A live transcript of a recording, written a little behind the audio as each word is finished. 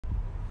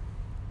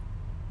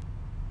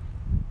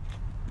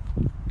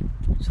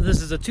So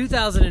this is a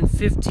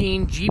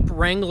 2015 Jeep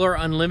Wrangler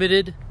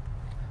Unlimited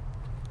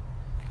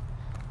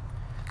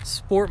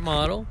sport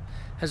model.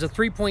 Has a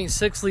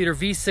 3.6 liter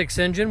V6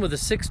 engine with a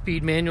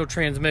 6-speed manual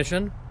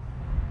transmission.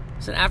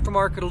 It's an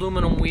aftermarket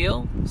aluminum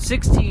wheel,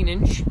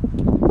 16-inch.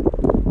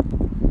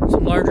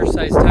 Some larger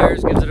size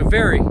tires gives it a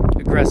very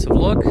aggressive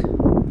look.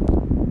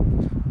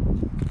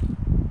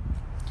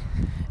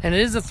 And it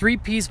is a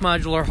 3-piece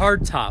modular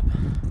hardtop.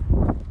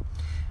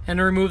 And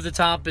to remove the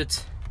top,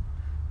 it's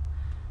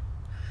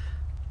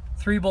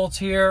 3 bolts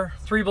here,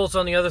 3 bolts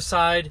on the other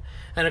side,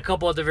 and a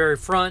couple at the very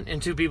front,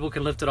 and 2 people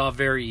can lift it off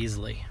very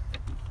easily.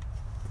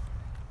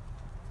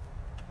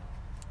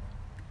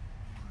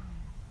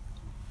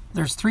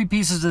 There's 3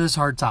 pieces to this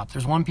hardtop.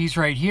 There's 1 piece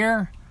right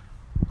here.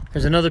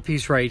 There's another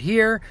piece right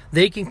here.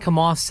 They can come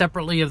off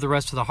separately of the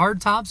rest of the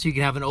hardtop, so you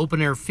can have an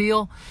open air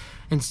feel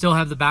and still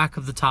have the back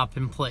of the top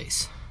in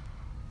place.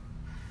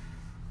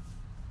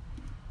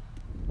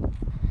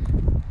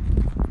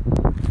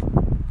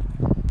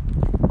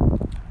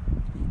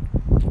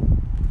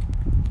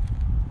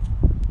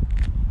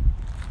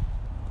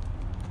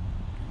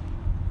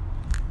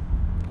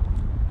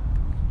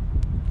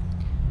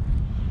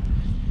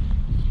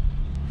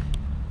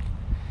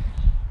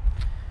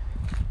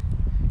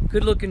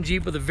 Good looking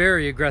Jeep with a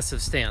very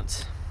aggressive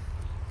stance.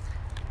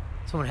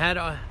 Someone had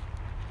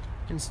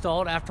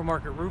installed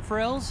aftermarket roof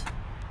rails.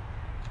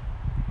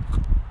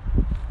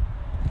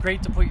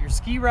 Great to put your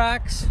ski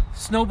racks,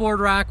 snowboard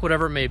rack,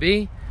 whatever it may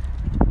be.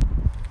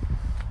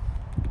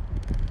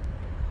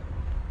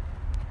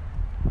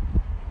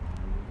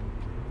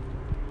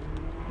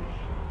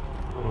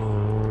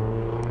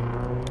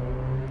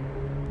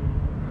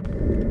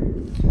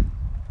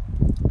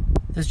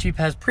 This Jeep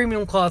has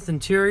premium cloth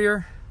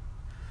interior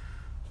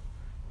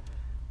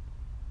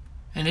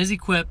and is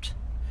equipped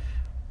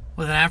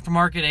with an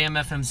aftermarket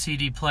AM/FM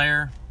CD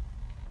player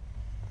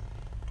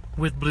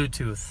with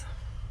Bluetooth.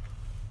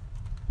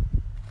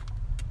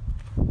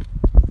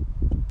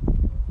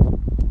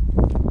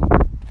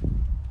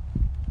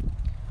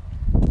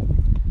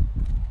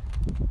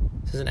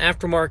 This is an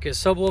aftermarket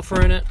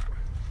subwoofer in it.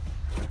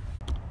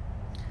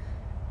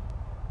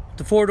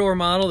 The 4-door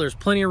model, there's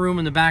plenty of room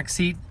in the back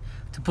seat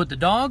to put the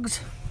dogs,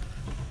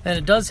 and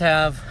it does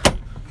have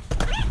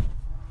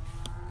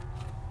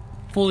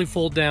fully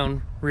fold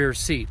down rear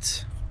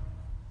seats.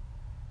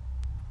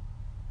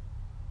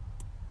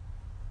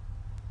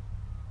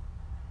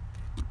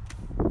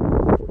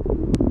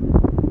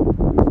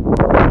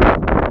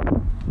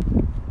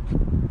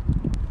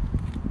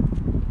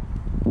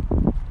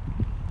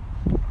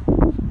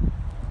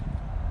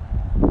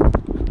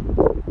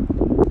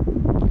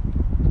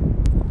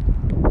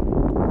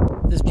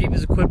 This Jeep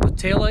is equipped with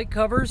taillight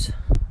covers,